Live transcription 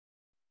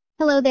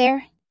Hello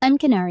there, I'm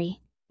Kanari.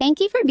 Thank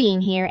you for being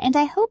here, and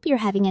I hope you're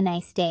having a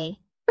nice day.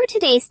 For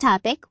today's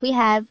topic,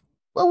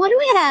 what do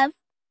we have?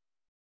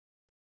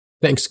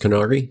 Thanks,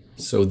 Kanari.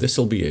 So this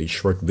will be a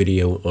short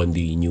video on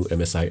the new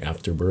MSI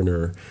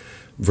Afterburner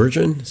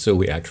version. So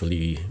we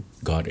actually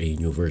got a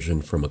new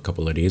version from a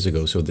couple of days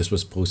ago. So this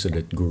was posted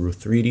at Guru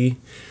 3D,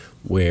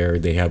 where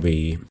they have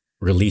a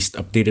released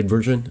updated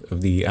version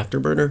of the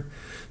Afterburner.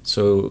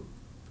 So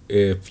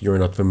if you're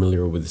not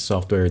familiar with the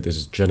software, this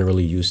is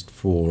generally used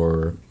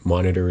for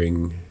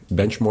monitoring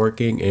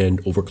benchmarking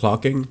and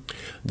overclocking.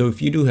 Though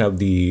if you do have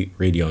the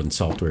Radeon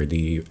software,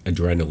 the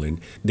Adrenaline,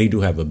 they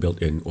do have a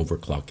built-in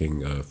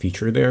overclocking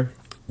feature there.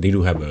 They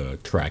do have a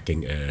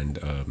tracking and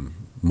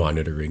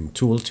monitoring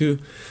tool too.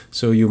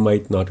 So you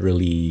might not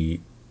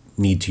really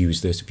need to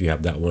use this if you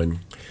have that one.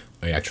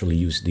 I actually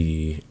use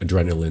the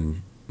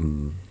Adrenaline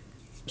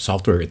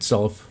software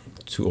itself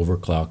to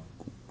overclock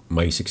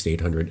my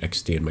 6800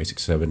 XT and my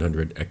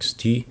 6700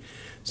 XT.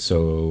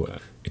 So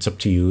it's up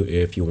to you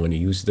if you want to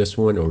use this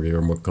one or you're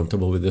more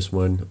comfortable with this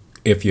one.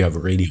 If you have a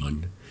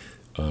Radeon,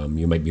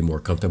 you might be more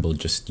comfortable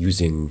just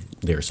using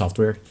their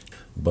software.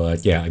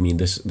 But yeah, I mean,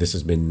 this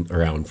has been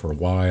around for a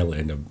while,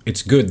 and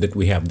it's good that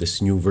we have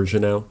this new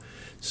version now.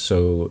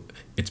 So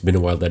it's been a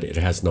while that it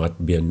has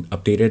not been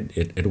updated.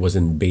 It was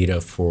in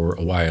beta for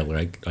a while,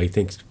 right? I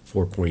think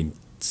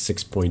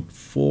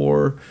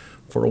 4.6.4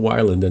 for a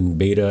while, and then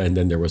beta, and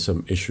then there was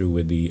some issue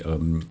with the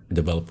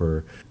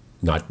developer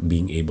not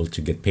being able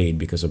to get paid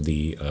because of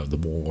the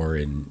war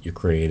in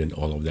Ukraine and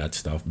all of that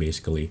stuff,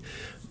 basically.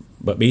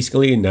 But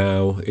basically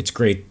now it's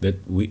great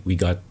that we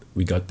got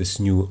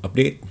this new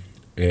update,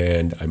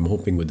 and I'm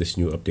hoping with this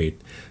new update,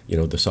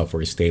 the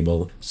software is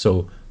stable.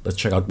 So let's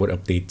check out what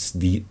updates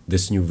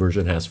this new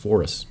version has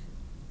for us.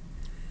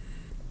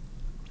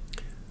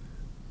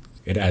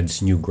 It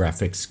adds new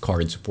graphics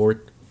card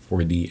support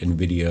for the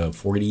Nvidia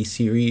 40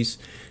 series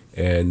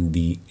and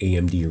the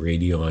AMD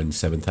Radeon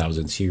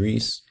 7000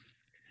 series.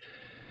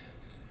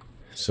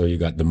 So you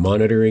got the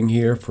monitoring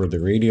here for the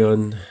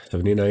Radeon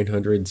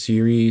 7900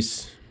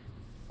 series,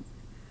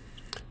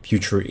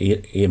 future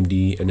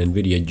AMD and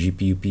Nvidia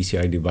GPU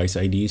PCI device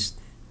IDs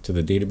to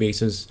the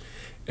databases,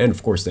 and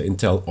of course the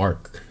Intel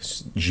Arc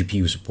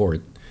GPU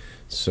support.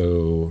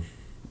 So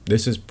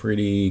this is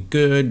pretty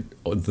good,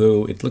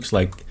 although it looks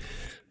like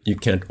you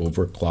can't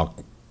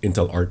overclock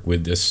Intel Arc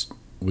with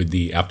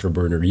the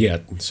Afterburner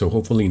yet. So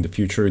hopefully in the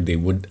future they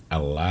would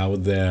allow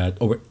that.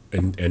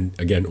 And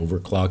again,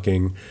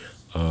 overclocking.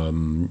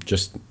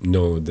 Just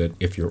know that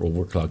if you're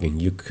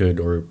overclocking, you could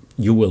or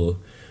you will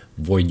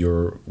void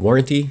your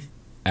warranty.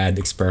 Add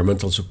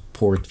experimental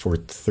support for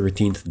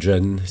 13th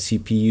gen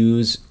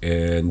CPUs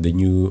and the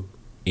new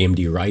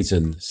AMD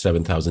Ryzen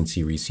 7000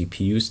 series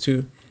CPUs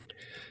too.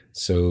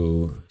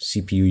 So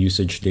CPU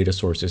usage, data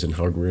sources, and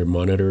hardware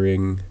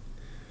monitoring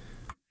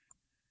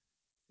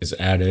is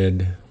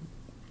added.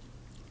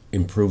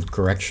 Improved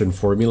correction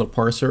formula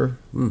parser.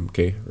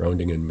 Okay,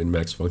 rounding and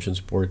min-max function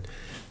support.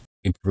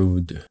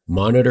 Improved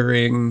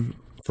monitoring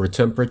for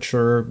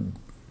temperature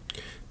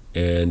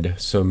and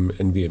some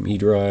NVMe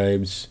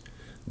drives.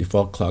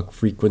 Default clock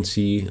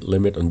frequency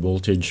limit on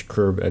voltage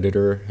curve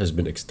editor has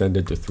been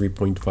extended to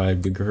 3.5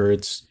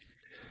 gigahertz.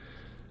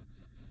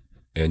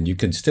 And you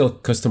can still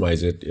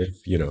customize it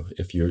if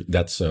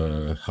that's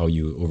how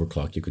you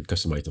overclock. You could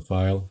customize the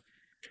file.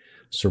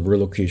 Server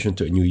location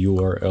to a new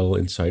URL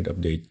inside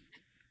update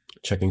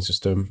checking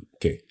system.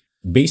 Okay,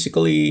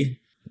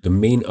 basically the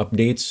main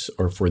updates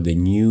are for the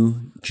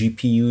new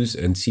GPUs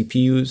and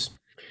CPUs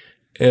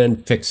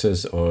and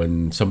fixes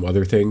on some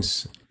other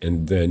things.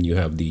 And then you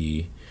have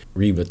the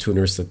Riva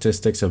tuner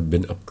statistics have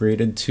been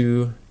upgraded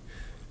too.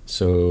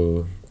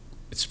 So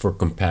it's for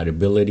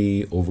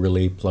compatibility,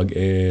 overlay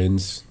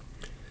plugins,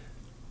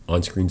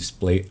 on-screen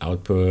display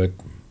output.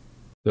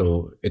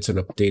 So it's an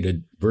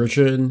updated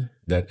version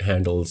that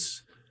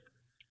handles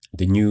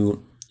the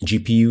new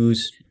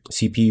GPUs,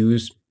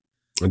 CPUs,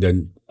 and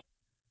then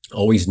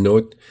always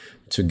note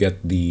to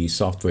get the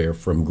software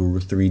from Guru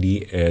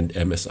 3D and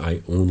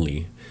MSI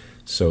only.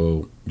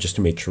 So just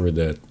to make sure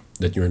that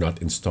you're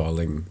not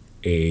installing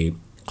a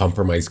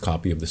compromised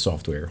copy of the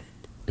software.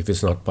 If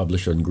it's not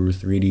published on Guru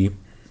 3D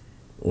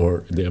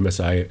or the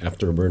MSI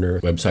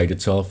Afterburner website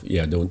itself,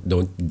 yeah,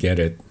 don't get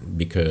it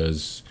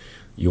because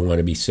you want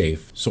to be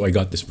safe. So I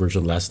got this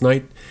version last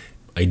night.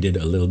 I did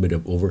a little bit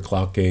of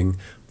overclocking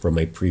from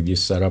my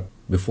previous setup.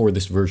 Before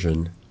this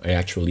version, I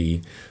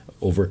actually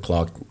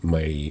overclocked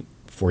my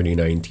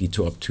 4090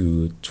 to up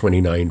to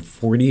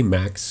 2940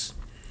 max.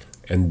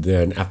 And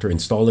then after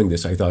installing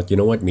this, I thought, you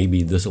know what,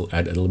 maybe this will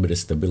add a little bit of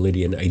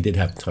stability. And I did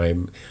have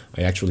time.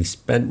 I actually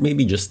spent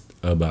maybe just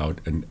about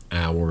an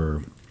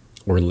hour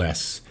or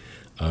less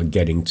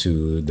getting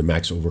to the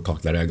max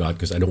overclock that I got,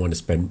 because I don't want to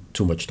spend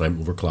too much time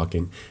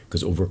overclocking,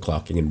 because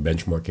overclocking and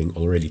benchmarking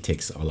already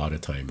takes a lot of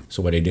time.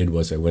 So what I did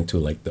was I went to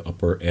like the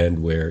upper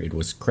end where it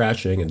was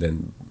crashing and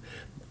then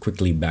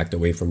quickly backed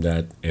away from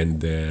that. And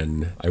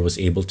then I was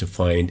able to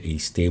find a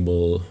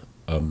stable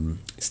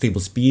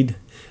speed.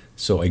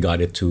 So I got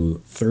it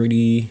to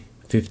 30,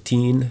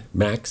 15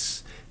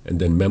 max, And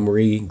then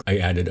memory, I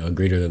added a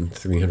greater than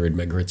 300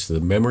 megahertz to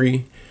the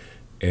memory,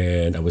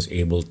 and I was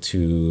able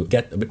to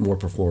get a bit more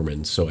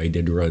performance. So I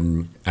did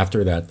run,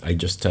 after that, I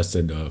just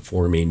tested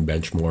four main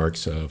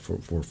benchmarks for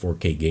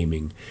 4K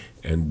gaming.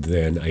 And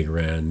then I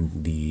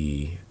ran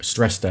the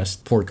stress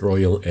test, Port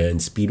Royal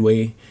and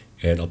Speedway.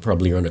 And I'll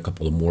probably run a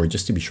couple of more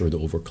just to be sure the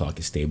overclock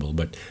is stable.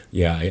 But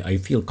yeah, I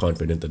feel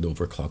confident that the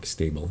overclock is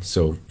stable.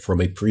 So for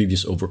my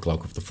previous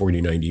overclock of the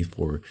 4090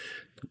 for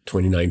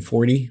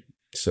 2940,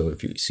 so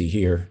if you see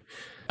here,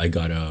 I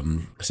got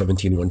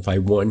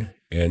 17151,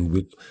 and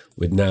with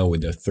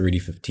the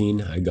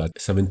 3015, I got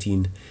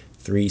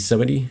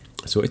 17370.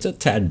 So it's a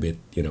tad bit,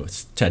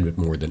 it's a tad bit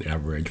more than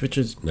average, which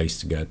is nice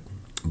to get.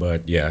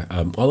 But yeah,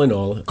 all in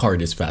all,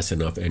 card is fast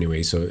enough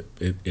anyway, so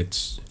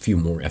it's a few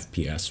more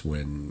FPS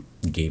when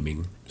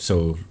gaming.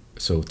 So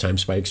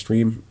Times by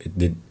Extreme,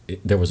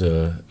 there was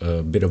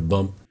a bit of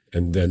bump,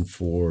 and then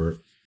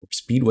for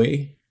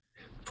Speedway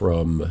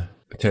from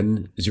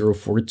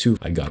 10042,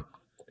 I got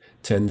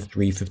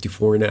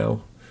 10354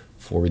 now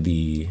for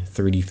the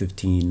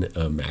 3015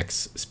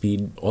 max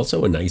speed.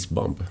 Also a nice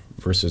bump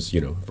versus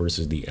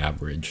the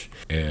average.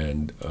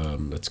 And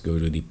let's go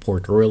to the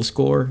Port Royal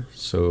score.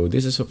 So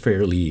this is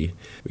we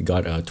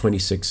got a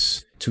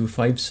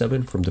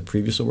 26257 from the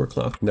previous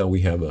overclock. Now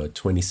we have a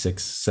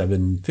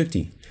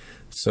 26750.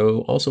 So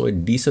also a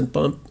decent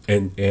bump.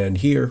 And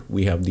here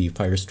we have the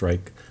Fire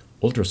Strike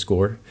Ultra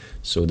score.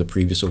 So the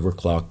previous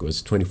overclock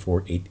was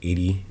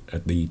 24880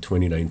 at the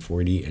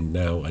 2940, and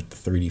now at the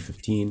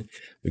 3015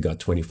 we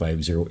got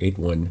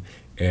 25081.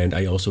 And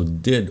I also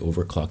did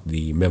overclock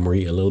the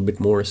memory a little bit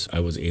more, so I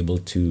was able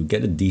to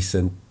get a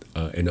decent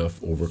enough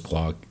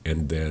overclock.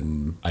 And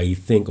then I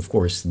think, of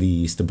course,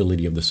 the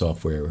stability of the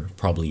software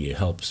probably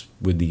helps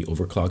with the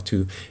overclock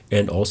too.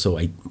 And also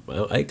I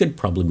could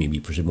probably maybe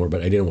push it more, but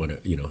I didn't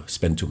want to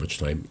spend too much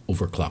time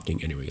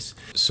overclocking anyways.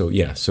 So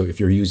yeah, so if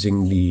you're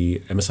using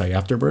the MSI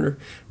Afterburner,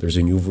 there's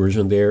a new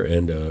version there,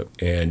 and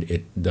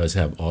it does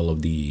have all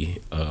of the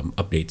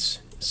updates.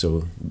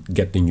 So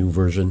get the new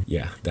version.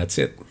 Yeah, that's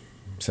it.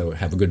 So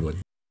have a good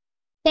one.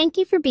 Thank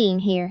you for being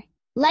here.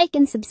 Like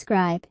and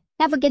subscribe.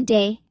 Have a good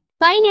day.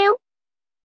 Bye now.